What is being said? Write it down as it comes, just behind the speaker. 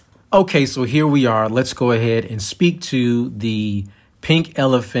Okay, so here we are. Let's go ahead and speak to the pink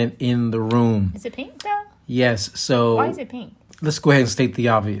elephant in the room. Is it pink though? Yes, so Why is it pink? let's go ahead and state the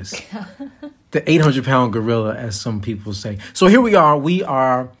obvious. The 800-pound gorilla, as some people say. So here we are. We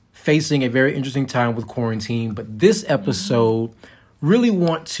are facing a very interesting time with quarantine, but this episode really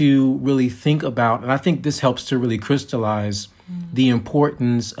want to really think about, and I think this helps to really crystallize the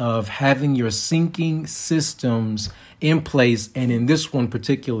importance of having your sinking systems in place, and in this one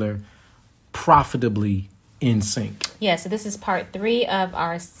particular, profitably in sync. Yeah, so this is part 3 of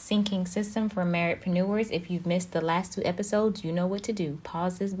our sinking system for marriedpreneurs. If you've missed the last 2 episodes, you know what to do.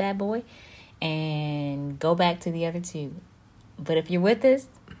 Pause this bad boy and go back to the other 2. But if you're with us,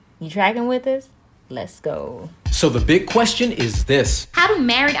 you tracking with us, let's go. So the big question is this. How do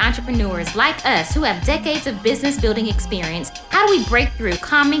married entrepreneurs like us who have decades of business building experience, how do we break through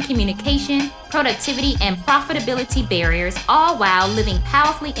common communication, productivity, and profitability barriers, all while living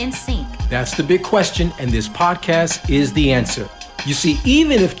powerfully in sync? That's the big question, and this podcast is the answer. You see,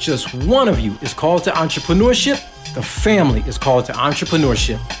 even if just one of you is called to entrepreneurship, the family is called to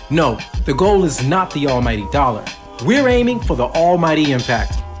entrepreneurship. No, the goal is not the almighty dollar. We're aiming for the almighty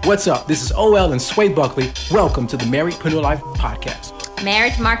impact. What's up? This is OL and Sway Buckley. Welcome to the Marriedpreneur Life Podcast.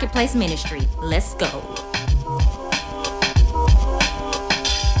 Marriage Marketplace Ministry. Let's go.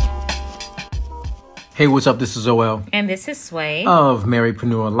 Hey, what's up? This is OL. And this is Sway. Of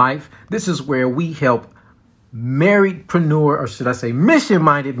Marriedpreneur Life. This is where we help marriedpreneur, or should I say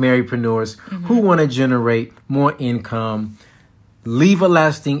mission-minded marriedpreneurs who want to generate more income, leave a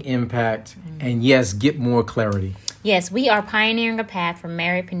lasting impact, and yes, get more clarity. Yes, we are pioneering a path for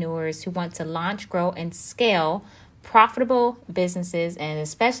marriedpreneurs who want to launch, grow, and scale profitable businesses, and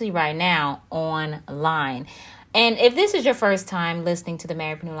especially right now, online. And if this is your first time listening to the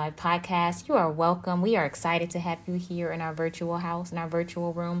Marriedpreneur Life podcast, you are welcome. We are excited to have you here in our virtual house, in our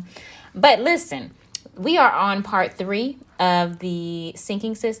virtual room. But listen, we are on part 3 of the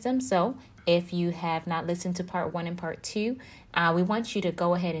sinking system. So if you have not listened to part 1 and part 2, we want you to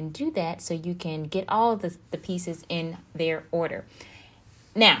go ahead and do that so you can get all of the pieces in their order.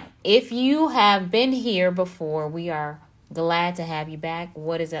 Now, if you have been here before, we are glad to have you back.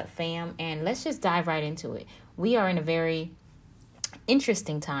 What is up, fam? And let's just dive right into it. We are in a very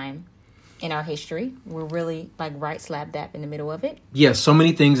interesting time in our history. We're really like right slap dap in the middle of it. Yes, so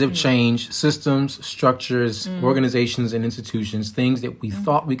many things have changed. Systems, structures, organizations, and institutions. Things that we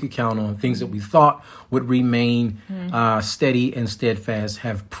thought we could count on. Things that we thought would remain steady and steadfast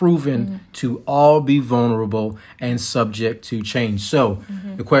have proven to all be vulnerable and subject to change. So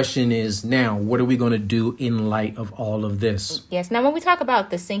the question is now, what are we going to do in light of all of this? Yes. Now, when we talk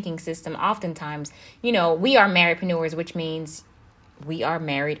about the sinking system, oftentimes, we are marriedpreneurs, which means we are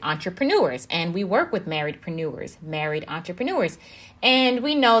married entrepreneurs, and we work with married entrepreneurs. And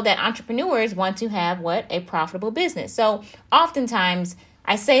we know that entrepreneurs want to have a profitable business. So oftentimes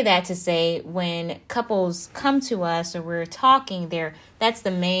I say that to say when couples come to us or we're talking there, that's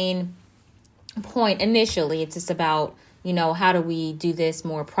the main point initially. It's just about, how do we do this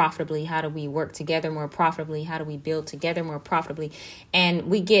more profitably? How do we work together more profitably? How do we build together more profitably? And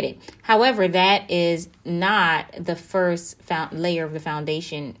we get it. However, that is not the first layer of the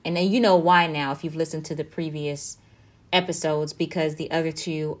foundation. And then you know why now, if you've listened to the previous episodes, because the other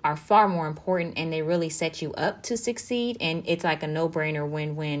 2 are far more important and they really set you up to succeed. And it's like a no-brainer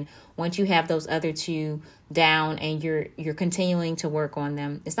win-win once you have those other 2 down and you're continuing to work on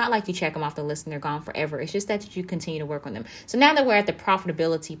them. It's not like you check them off the list and they're gone forever. It's just that you continue to work on them. So now that we're at the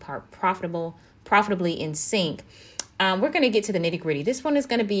profitability part, profitably in sync, we're going to get to the nitty-gritty. This one is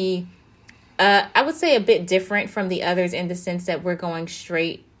going to be, I would say, a bit different from the others in the sense that we're going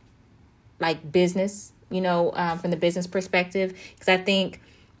straight like business, from the business perspective, because I think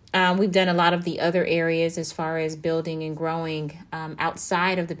we've done a lot of the other areas as far as building and growing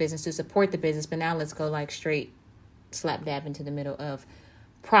outside of the business to support the business. But now let's go like straight slap dab into the middle of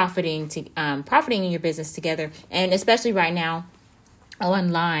profiting in your business together. And especially right now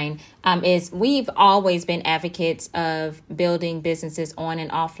online is we've always been advocates of building businesses on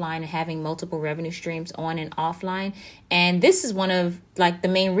and offline and having multiple revenue streams on and offline. And this is one of like the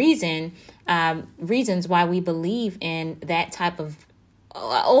main reasons why we believe in that type of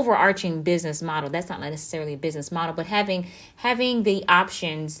overarching business model. That's not necessarily a business model, but having the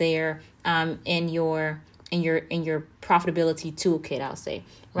options there in your profitability toolkit, I'll say,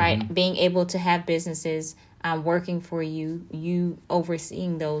 right? Being able to have businesses working for you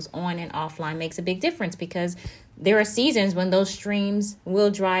overseeing those on and offline makes a big difference, because there are seasons when those streams will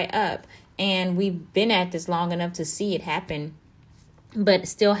dry up, and we've been at this long enough to see it happen. But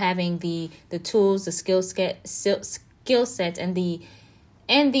still having the tools, the skill sets, and the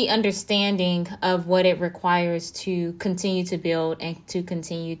And the understanding of what it requires to continue to build and to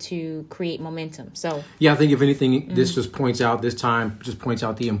continue to create momentum. So yeah, I think if anything, this just points out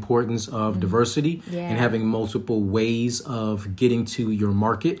the importance of diversity and having multiple ways of getting to your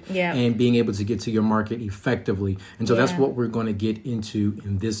market and being able to get to your market effectively. And so that's what we're going to get into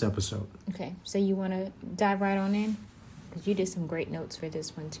in this episode. Okay, so you want to dive right on in? Because you did some great notes for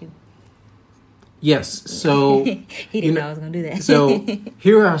this one too. Yes. So he didn't know I was going to do that. So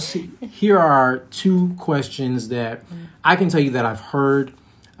here are two questions that I can tell you that I've heard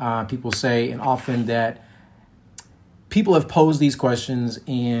people say, and often that people have posed these questions,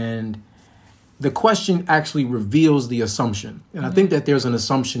 and the question actually reveals the assumption. And I think that there's an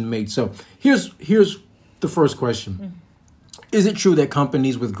assumption made. So here's the first question. Is it true that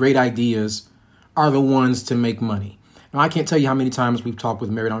companies with great ideas are the ones to make money? Now, I can't tell you how many times we've talked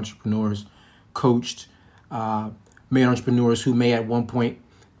with married entrepreneurs, coached married entrepreneurs who may at one point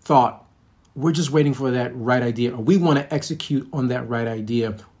thought, we're just waiting for that right idea, or we want to execute on that right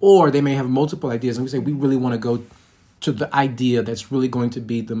idea, or they may have multiple ideas and we say we really want to go to the idea that's really going to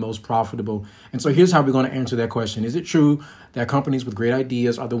be the most profitable. And so here's how we're going to answer that question. Is it true that companies with great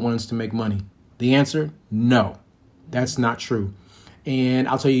ideas are the ones to make money? The answer, no, that's not true. And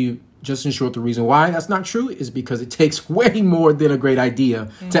I'll tell you just in short, the reason why that's not true is because it takes way more than a great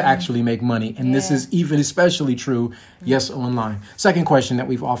idea to actually make money. And this is even especially true, online. Second question that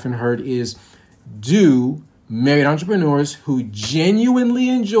we've often heard is, do married entrepreneurs who genuinely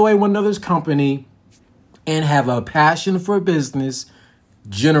enjoy one another's company and have a passion for business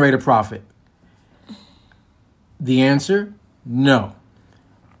generate a profit? The answer, no.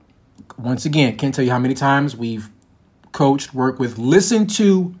 Once again, can't tell you how many times we've coached, worked with, listened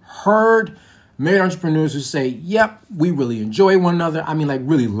to, heard married entrepreneurs who say, yep, we really enjoy one another. I mean, like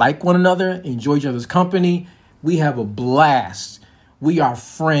really like one another, enjoy each other's company. We have a blast. We are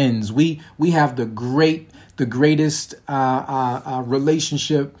friends. We have the greatest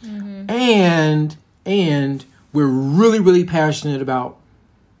relationship. And we're really, really passionate about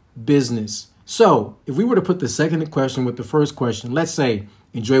business. So if we were to put the second question with the first question, let's say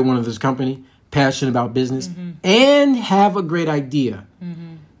enjoy one another's company, passionate about business, and have a great idea.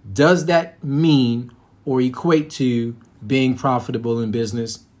 Does that mean or equate to being profitable in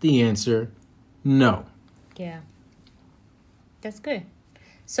business? The answer, no. Yeah, that's good.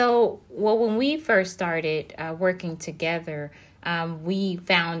 So, when we first started working together, we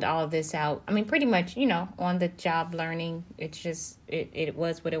found all of this out. I mean, pretty much, on the job learning. It's just, it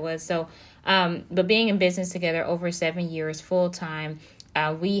was what it was. So, but being in business together over 7 years full time,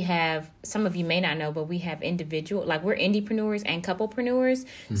 we have, some of you may not know, but we have individual, like we're indiepreneurs and couplepreneurs.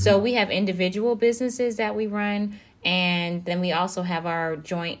 So we have individual businesses that we run. And then we also have our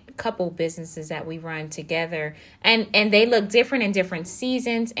joint couple businesses that we run together. And they look different in different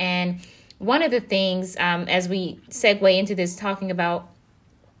seasons. And one of the things, as we segue into this, talking about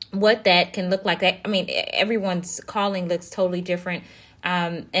what that can look like, I mean, everyone's calling looks totally different.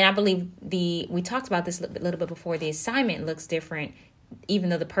 And I believe we talked about this a little bit before, the assignment looks different, even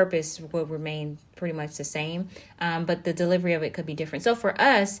though the purpose will remain pretty much the same, but the delivery of it could be different. So for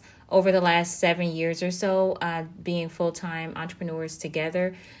us, over the last 7 years or so, being full-time entrepreneurs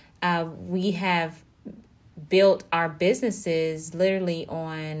together, we have built our businesses literally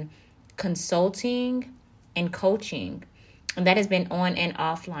on consulting and coaching. And that has been on and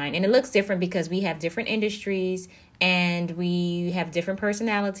offline. And it looks different because we have different industries and we have different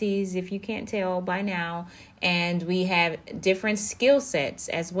personalities, if you can't tell by now, and we have different skill sets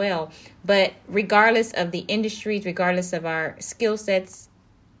as well. But regardless of the industries, regardless of our skill sets,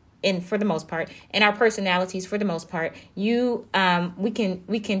 and for the most part, and our personalities for the most part, we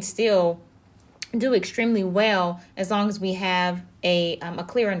can still do extremely well as long as we have a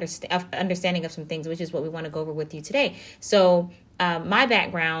clear understanding of some things, which is what we want to go over with you today. So my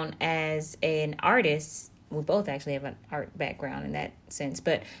background as an artist, we both actually have an art background in that sense,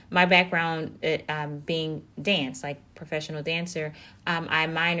 but my background being dance, like professional dancer, I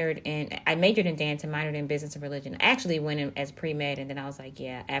majored in dance and minored in business and religion. I actually went in as pre-med, and then I was like,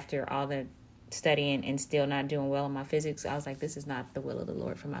 yeah, after all the studying and still not doing well in my physics, I was like, this is not the will of the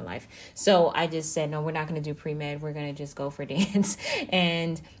Lord for my life. So I just said, no, we're not going to do pre-med. We're going to just go for dance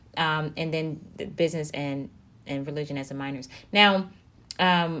and then the business and religion as a minors. Now,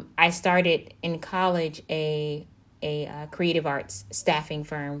 I started in college a creative arts staffing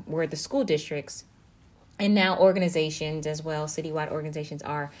firm where the school districts and now organizations as well, citywide organizations,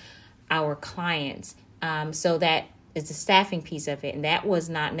 are our clients. So that is the staffing piece of it. And that was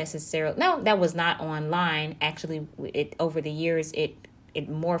not necessarily, that was not online. Actually, over the years, it it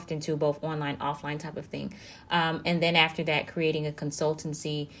morphed into both online, offline type of thing. And then after that, creating a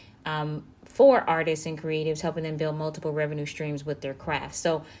consultancy for artists and creatives, helping them build multiple revenue streams with their craft.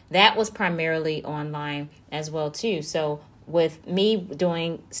 So that was primarily online as well too. So with me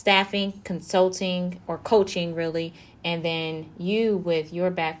doing staffing, consulting, or coaching really, and then you with your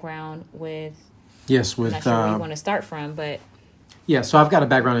background with, yes, with I'm not sure where you want to start from, but yeah, so I've got a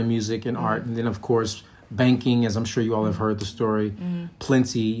background in music and art, and then of course banking, as I'm sure you all have heard the story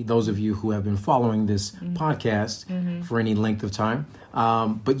plenty, those of you who have been following this podcast for any length of time.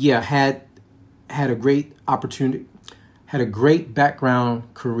 But yeah, had a great opportunity, had a great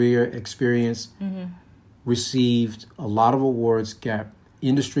background, career experience, received a lot of awards, got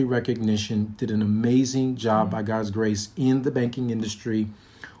industry recognition, did an amazing job by God's grace in the banking industry,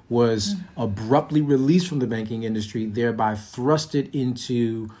 was abruptly released from the banking industry, thereby thrusted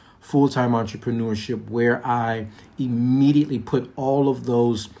into full-time entrepreneurship, where I immediately put all of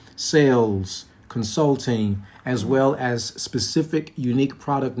those sales, consulting, as well as specific unique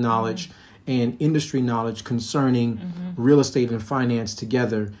product knowledge and industry knowledge concerning real estate and finance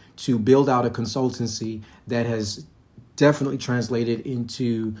together to build out a consultancy that has definitely translated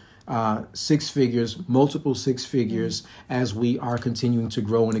into six figures, multiple six figures, as we are continuing to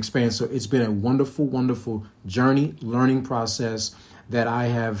grow and expand. So it's been a wonderful, wonderful journey, learning process that I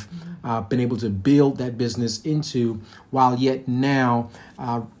have been able to build that business into, while yet now,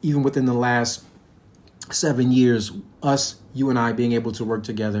 even within the last 7 years, you and I being able to work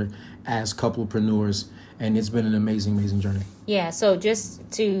together as couplepreneurs. And it's been an amazing, amazing journey. Yeah, so just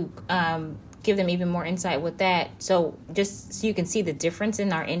to give them even more insight with that, so just so you can see the difference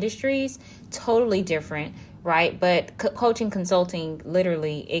in our industries, totally different, right? But coaching, consulting,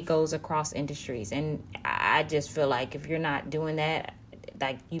 literally, it goes across industries. And I just feel like if you're not doing that,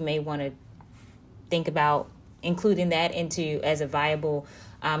 like you may want to think about including that into as a viable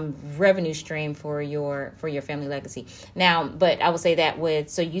revenue stream for your family legacy. Now, but I would say that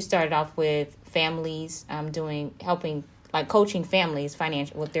so you started off with families, helping like coaching families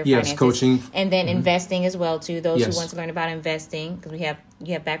with their finances, coaching, and then investing as well too. Those who Yes. want to learn about investing, because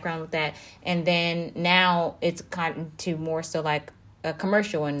you have background with that, and then now it's gotten to more so like a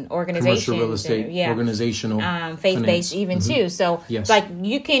commercial and organizations, commercial real estate, organizational, faith-based even too. So Yes. it's like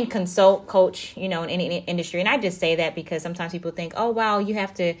you can consult, coach, in any industry. And I just say that because sometimes people think, oh, wow, you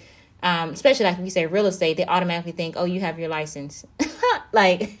have to, especially like if you say real estate, they automatically think, oh, you have your license.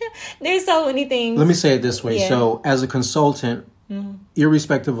 Like there's so many things. Let me say it this way. Yeah. So as a consultant,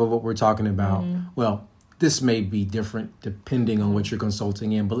 irrespective of what we're talking about, well, this may be different depending on what you're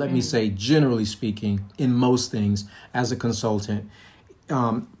consulting in, but let me say, generally speaking, in most things, as a consultant,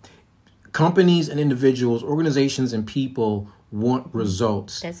 companies and individuals, organizations and people want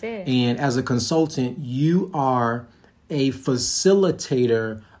results. That's it. And as a consultant, you are a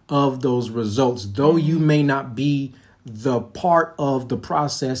facilitator of those results, though you may not be the part of the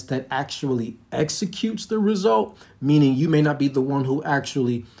process that actually executes the result, meaning you may not be the one who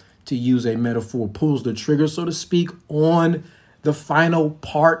actually, to use a metaphor, pulls the trigger, so to speak, on the final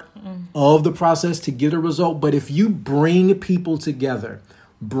part of the process to get a result. But if you bring people together,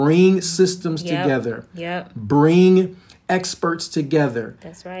 bring systems together, bring experts together,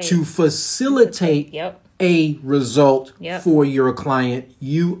 That's right. to facilitate a result for your client,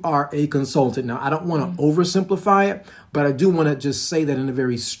 you are a consultant. Now, I don't want to oversimplify it, but I do want to just say that in a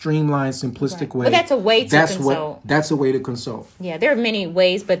very streamlined, simplistic way. But that's a way to consult. That's a way to consult. Yeah, there are many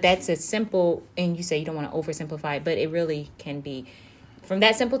ways, but that's a simple, and you say you don't want to oversimplify it, but it really can be from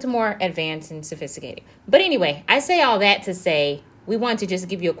that simple to more advanced and sophisticated. But anyway, I say all that to say we want to just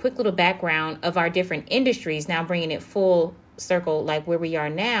give you a quick little background of our different industries. Now bringing it full circle, like where we are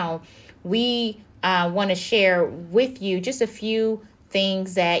now, we want to share with you just a few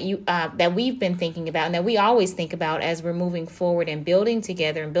things that that we've been thinking about and that we always think about as we're moving forward and building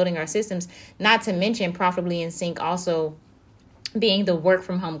together and building our systems, not to mention Profitably in Sync also being the work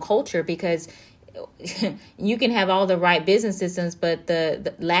from home culture, because you can have all the right business systems, but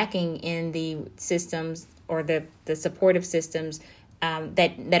the lacking in the systems or the supportive systems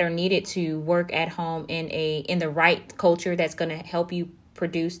that are needed to work at home in the right culture that's going to help you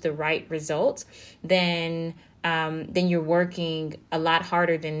produce the right results, then you're working a lot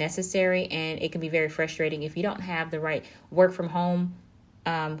harder than necessary, and it can be very frustrating if you don't have the right work from home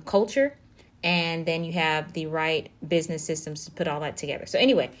culture, and then you have the right business systems to put all that together. So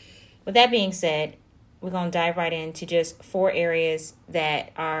anyway, with that being said, we're going to dive right into just 4 areas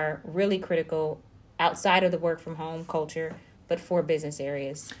that are really critical outside of the work from home culture, but 4 business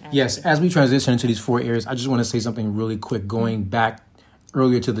areas. Yes, as we transition into these 4 areas, I just want to say something really quick, going back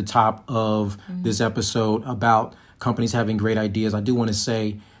earlier to the top of this episode about companies having great ideas, I do want to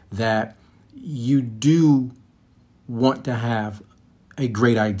say that you do want to have a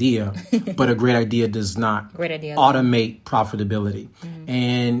great idea, but a great idea does not automate profitability.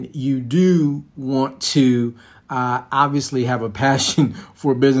 And you do want to obviously have a passion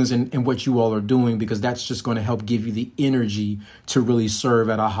for business and what you all are doing, because that's just going to help give you the energy to really serve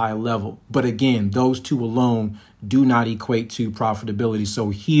at a high level. But again, those two alone do not equate to profitability. So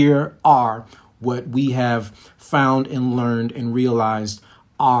here are what we have found and learned and realized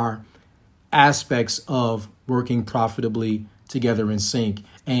are aspects of working profitably together in sync.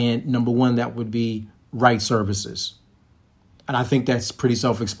 And number one, that would be right services. And I think that's pretty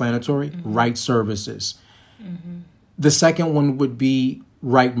self-explanatory, right services. The second one would be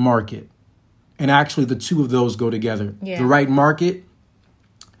right market. And actually the two of those go together. Yeah. The right market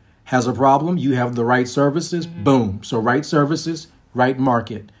has a problem. You have the right services. Boom. So right services, right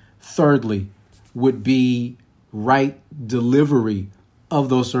market. Thirdly would be right delivery of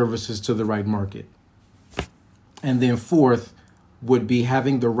those services to the right market. And then fourth would be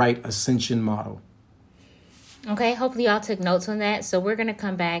having the right ascension model. Okay, hopefully y'all took notes on that. So we're going to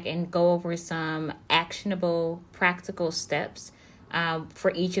come back and go over some actionable, practical steps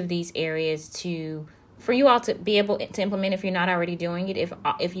for each of these areas for you all to be able to implement if you're not already doing it.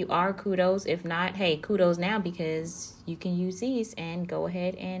 If you are, kudos. If not, hey, kudos now, because you can use these and go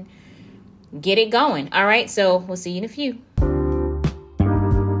ahead and get it going. All right, so we'll see you in a few.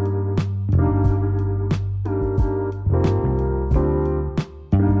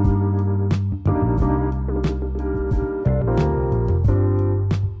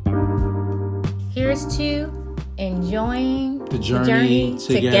 Here's to enjoying the journey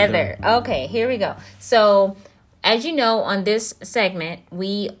together. Okay, here we go. So, as you know, on this segment,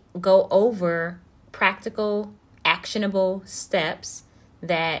 we go over practical, actionable steps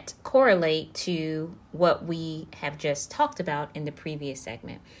that correlate to what we have just talked about in the previous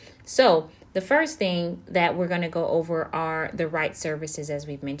segment. So, the first thing that we're going to go over are the right services, as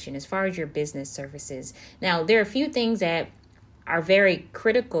we've mentioned, as far as your business services. Now, there are a few things that are very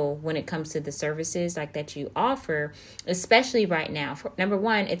critical when it comes to the services like that you offer, especially right now. Number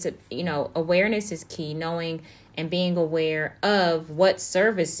one, it's awareness is key, knowing and being aware of what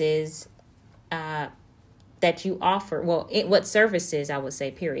services that you offer. Well, what services, I would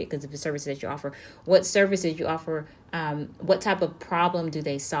say, period, because of the services that you offer, what services you offer, what type of problem do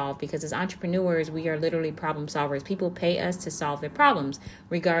they solve? Because as entrepreneurs, we are literally problem solvers. People pay us to solve their problems,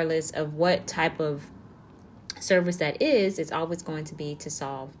 regardless of what type of service that is. It's always going to be to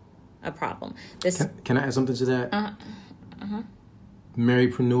solve a problem. Can I add something to that?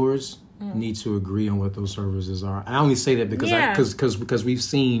 Marypreneurs need to agree on what those services are. I only say that because we've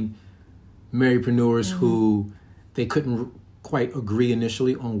seen Marypreneurs who they couldn't quite agree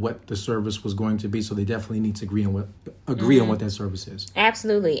initially on what the service was going to be, so they definitely need to agree on what that service is.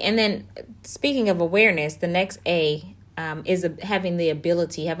 Absolutely. And then speaking of awareness, the next A is having the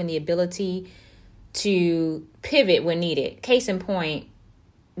ability to pivot when needed. Case in point,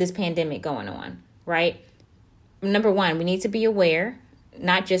 this pandemic going on, right? Number one, we need to be aware,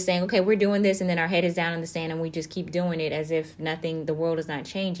 not just saying, okay, we're doing this and then our head is down in the sand and we just keep doing it as if the world is not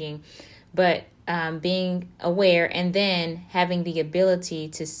changing, but being aware and then having the ability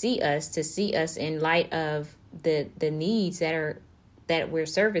to see us in light of the needs that we're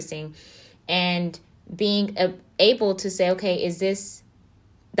servicing, and being able to say, okay, is this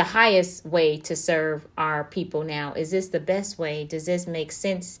the highest way to serve our people now? Is this the best way? Does this make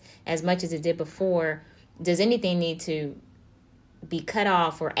sense as much as it did before? Does anything need to be cut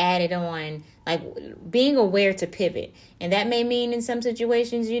off or added on? Like being aware to pivot. And that may mean in some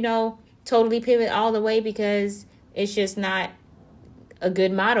situations, totally pivot all the way because it's just not a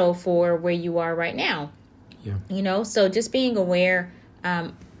good model for where you are right now. Yeah. So just being aware,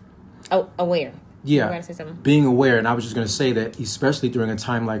 aware. Yeah, being aware. And I was just going to say that, especially during a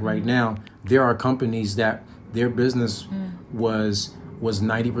time like right now, there are companies that their business was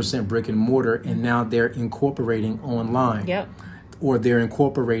 90% brick and mortar, and now they're incorporating online. Yep. Or they're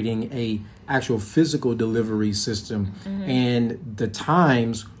incorporating a actual physical delivery system. And the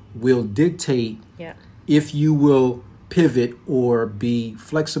times will dictate if you will pivot or be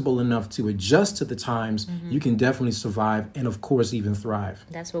flexible enough to adjust to the times. You can definitely survive and of course even thrive.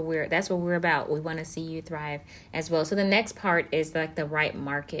 That's what we're about. We want to see you thrive as well. So the next part is like the right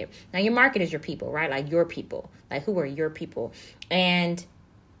market. Now your market is your people, right? Like your people. Like who are your people? And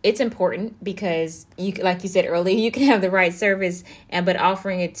it's important because like you said earlier, you can have the right service, but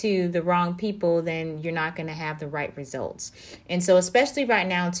offering it to the wrong people, then you're not going to have the right results. And so especially right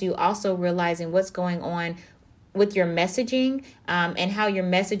now too, also realizing what's going on with your messaging, and how your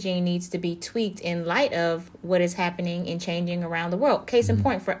messaging needs to be tweaked in light of what is happening and changing around the world. Case in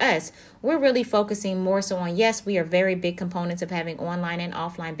point for us, we're really focusing more so on, yes, we are very big components of having online and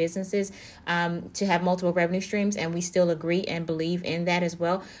offline businesses, to have multiple revenue streams, and we still agree and believe in that as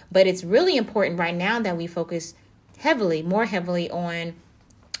well. But it's really important right now that we focus more heavily on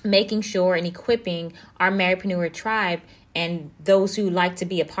making sure and equipping our Marriedpreneur tribe and those who like to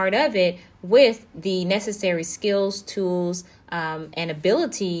be a part of it with the necessary skills, tools, and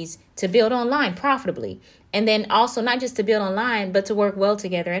abilities to build online profitably. And then also not just to build online, but to work well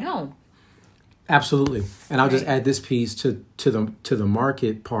together at home. Absolutely. And I'll just add this piece to the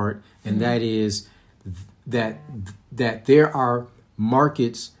market part, and that is that there are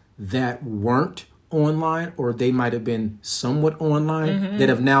markets that weren't online, or they might have been somewhat online, that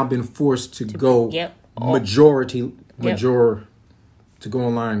have now been forced to go to go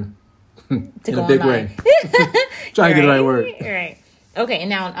online in a big way. Trying to get the right word. Right. Okay, and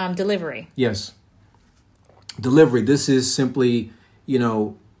now delivery. Yes. Delivery. This is simply,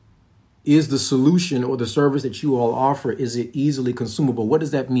 is the solution or the service that you all offer, is it easily consumable? What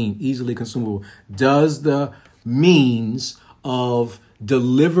does that mean, easily consumable? Does the means of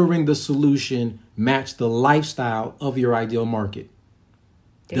delivering the solution match the lifestyle of your ideal market?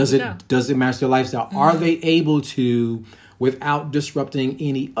 Does it match their lifestyle? Are they able to, without disrupting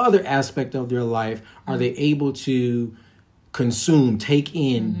any other aspect of their life, are they able to consume, take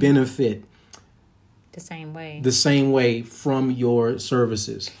in, benefit the same way from your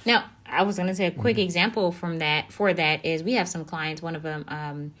services? Now, I was going to say a quick example for that is we have some clients, one of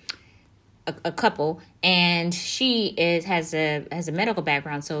them, a couple, and she has a medical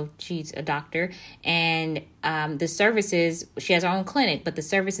background, so she's a doctor, and the services, she has her own clinic, but the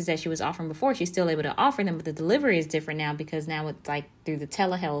services that she was offering before, she's still able to offer them, but the delivery is different now, because now it's like through the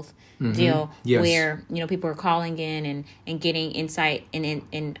telehealth deal, where people are calling in and getting insight and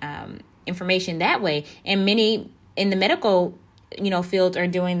information that way, and many in the medical field are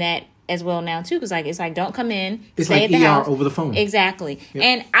doing that as well now too, because it's like don't come in, it's stay like at the ER house. Over the phone. Exactly. Yep.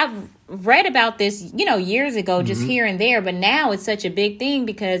 And I've read about this years ago, just here and there, but now it's such a big thing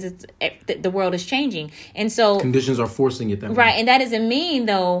because the world is changing, and so conditions are forcing it that way. Right. And that doesn't mean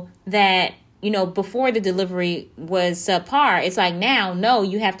though that before the delivery was subpar, it's like now, no,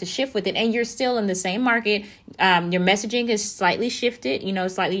 you have to shift with it, and you're still in the same market. Your messaging is slightly shifted,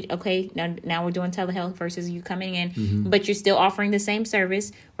 slightly, okay, now we're doing telehealth versus you coming in, but you're still offering the same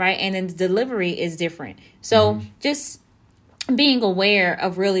service, right? And then the delivery is different. So just being aware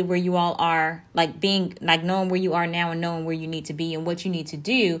of really where you all are, knowing where you are now and knowing where you need to be and what you need to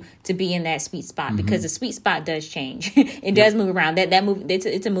do to be in that sweet spot, because the sweet spot does change. It does move around.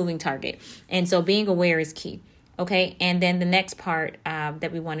 It's a moving target. And so being aware is key. Okay. And then the next part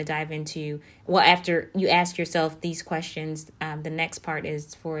that we want to dive into, well, after you ask yourself these questions, the next part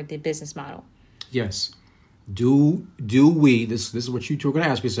is for the business model. Yes. Do we, this is what you're going to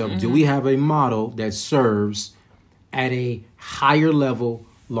ask yourself, do we have a model that serves at a higher level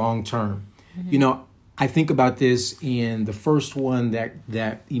long term? I think about this, in the first one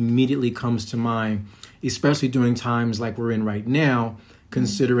that immediately comes to mind, especially during times like we're in right now,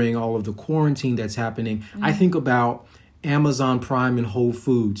 considering all of the quarantine that's happening. I think about Amazon Prime and Whole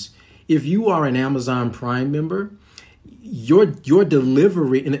Foods. If you are an Amazon Prime member, your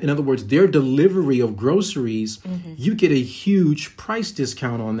delivery, in other words, their delivery of groceries, you get a huge price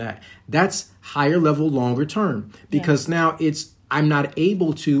discount on that. That's higher level, longer term, because now I'm not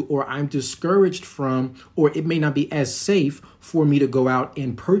able to, or I'm discouraged from, or it may not be as safe for me to go out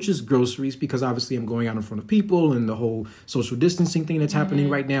and purchase groceries, because obviously I'm going out in front of people and the whole social distancing thing that's happening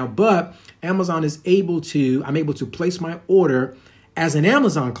right now. But Amazon I'm able to place my order as an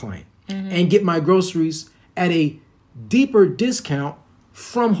Amazon client and get my groceries at a deeper discount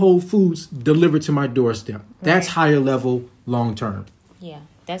from Whole Foods delivered to my doorstep. That's higher level long term. Yeah,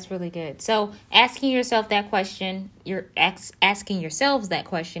 that's really good. So asking yourself that question, you're asking yourselves that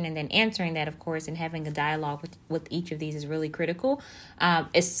question, and then answering that, of course, and having a dialogue with each of these is really critical,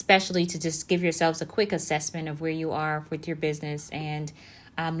 especially to just give yourselves a quick assessment of where you are with your business, and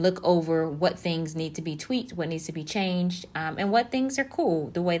look over what things need to be tweaked, what needs to be changed, and what things are cool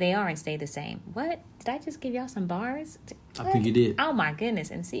the way they are and stay the same. What? Did I just give y'all some bars? What? I think you did. Oh my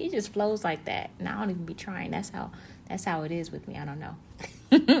goodness. And see, it just flows like that. And I don't even be trying. That's how it is with me. I don't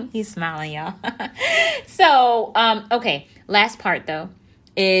know. He's smiling, y'all. So, okay. Last part though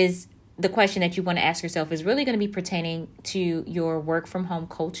is the question that you want to ask yourself is really going to be pertaining to your work from home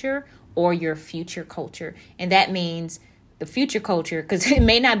culture or your future culture. And that means the future culture, because it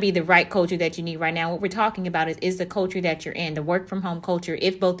may not be the right culture that you need right now. What we're talking about is the culture that you're in, the work from home culture.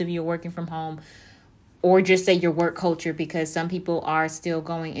 If both of you are working from home, or just say your work culture, because some people are still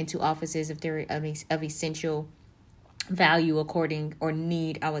going into offices if they're of essential value according, or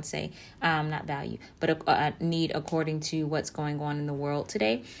need, I would say, not value, but a need according to what's going on in the world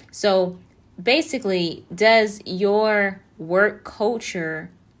today. So basically, does your work culture,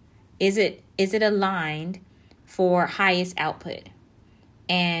 is it aligned for highest output?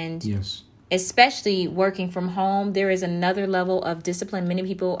 And yes, especially working from home, there is another level of discipline. Many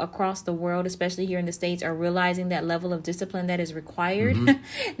people across the world, especially here in the States, are realizing that level of discipline that is required,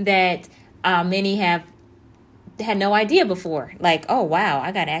 that many have had no idea before. Like, oh, wow,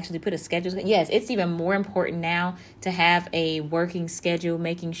 I got to actually put a schedule. Yes, it's even more important now to have a working schedule,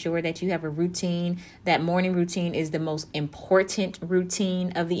 making sure that you have a routine. That morning routine is the most important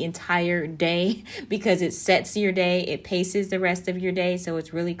routine of the entire day because it sets your day, it paces the rest of your day. So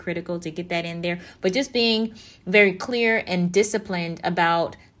it's really critical to get that in there. But just being very clear and disciplined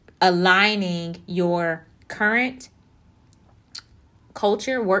about aligning your current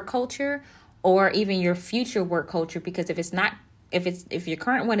culture, work culture, or even your future work culture, because if your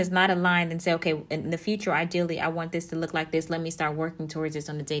current one is not aligned, then say, okay, in the future, ideally, I want this to look like this. Let me start working towards this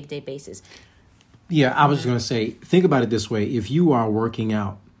on a day-to-day basis. Yeah, I was just going to say, think about it this way. If you are working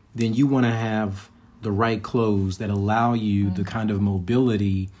out, then you want to have the right clothes that allow you the kind of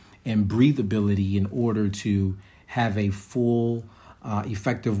mobility and breathability in order to have a full,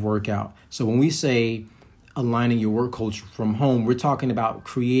 effective workout. So when we say aligning your work culture from home, we're talking about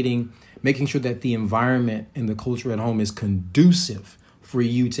making sure that the environment and the culture at home is conducive for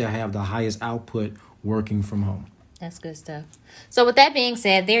you to have the highest output working from home. That's good stuff. So with that being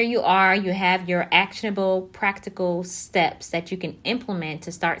said, there you are. You have your actionable, practical steps that you can implement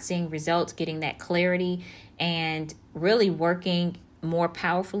to start seeing results, getting that clarity, and really working more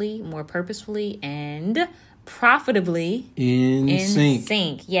powerfully, more purposefully, and profitably in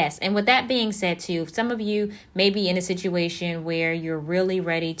sync. Yes. And with that being said, too, some of you may be in a situation where you're really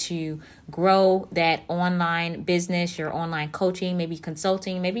ready to grow that online business, your online coaching, maybe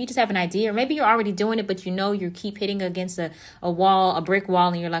consulting, maybe you just have an idea, or maybe you're already doing it, but you keep hitting against a brick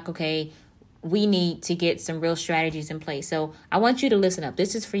wall, and you're like, okay, we need to get some real strategies in place. So I want you to listen up.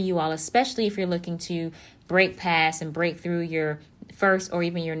 This is for you all, especially if you're looking to break past and break through your first or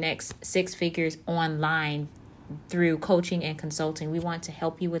even your next 6 figures online through coaching and consulting. We want to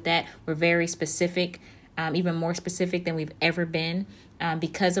help you with that. We're very specific, even more specific than we've ever been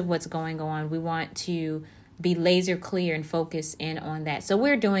because of what's going on. We want to be laser clear and focus in on that. So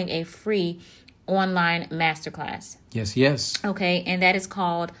we're doing a free online masterclass. Yes. Okay, and that is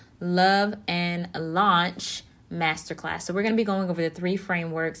called Love and Launch Masterclass. So we're going to be going over the 3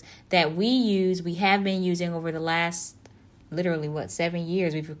 frameworks that we have been using over the last literally 7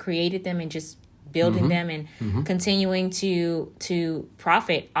 years. We've created them and just building them and continuing to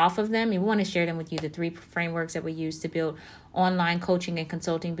profit off of them. And we want to share them with you, the 3 frameworks that we use to build online coaching and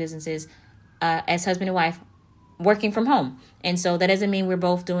consulting businesses as husband and wife working from home. And so that doesn't mean we're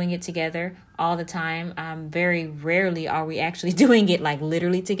both doing it together all the time. Very rarely are we actually doing it like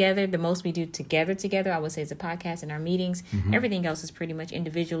literally together. The most we do together, I would say, is a podcast and our meetings. Everything else is pretty much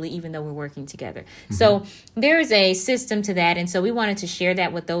individually, even though we're working together. So there is a system to that. And so we wanted to share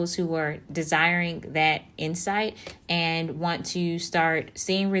that with those who are desiring that insight and want to start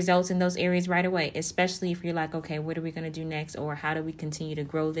seeing results in those areas right away, especially if you're like, okay, what are we going to do next? Or how do we continue to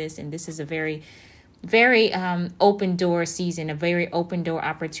grow this? And this is a very open door season, a very open door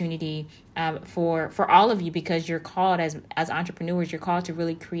opportunity for all of you, because you're called as entrepreneurs, you're called to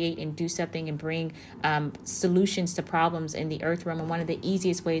really create and do something and bring solutions to problems in the earth realm. And one of the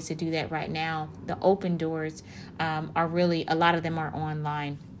easiest ways to do that right now, the open doors are really, a lot of them are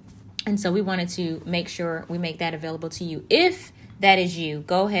online. And so we wanted to make sure we make that available to you. If that is you,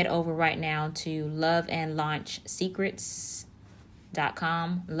 go ahead over right now to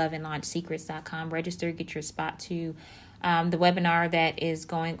loveandlaunchsecrets.com, register, get your spot to the webinar that is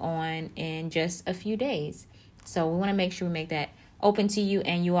going on in just a few days. So we want to make sure we make that open to you,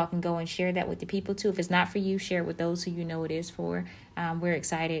 and you all can go and share that with the people too. If it's not for you, share it with those who you know it is for. We're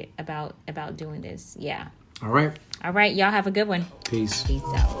excited about doing this. Yeah. All right. Y'all have a good one. Peace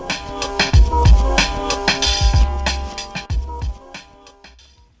out.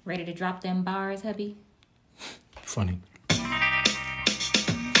 Ready to drop them bars, hubby? Funny.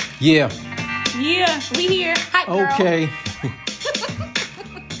 Yeah, we here. Hi, girl. Okay.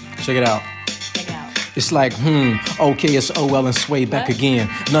 Check it out. It's like, okay, it's OL and Sway back again.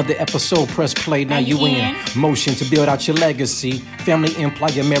 Another episode, press play, now you in. Motion to build out your legacy. Family,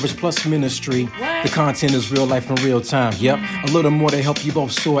 employer, marriage plus ministry. What? what? The content is real life in real time. Yep. A little more to help you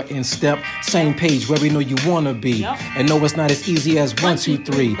both soar in step. Same page where we know you want to be. Yep. And no, it's not as easy as 1, 2,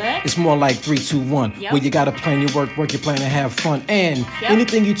 3. but It's more like 3, 2, 1. Yep. Where you got to plan your work your plan and have fun. And Yep.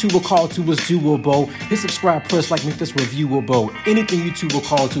 anything you two will call to is doable. Hit subscribe, press like, make this reviewable. Anything you two will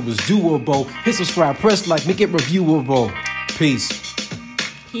call to is doable. Hit subscribe, press like, make it reviewable. Peace.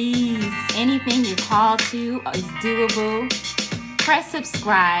 Peace. Anything you call to is doable. Press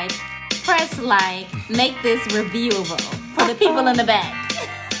subscribe. Press like. Make this reviewable for the people in the back.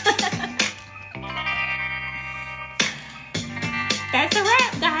 That's a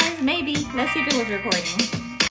wrap, guys. Maybe. Let's see if it was recording.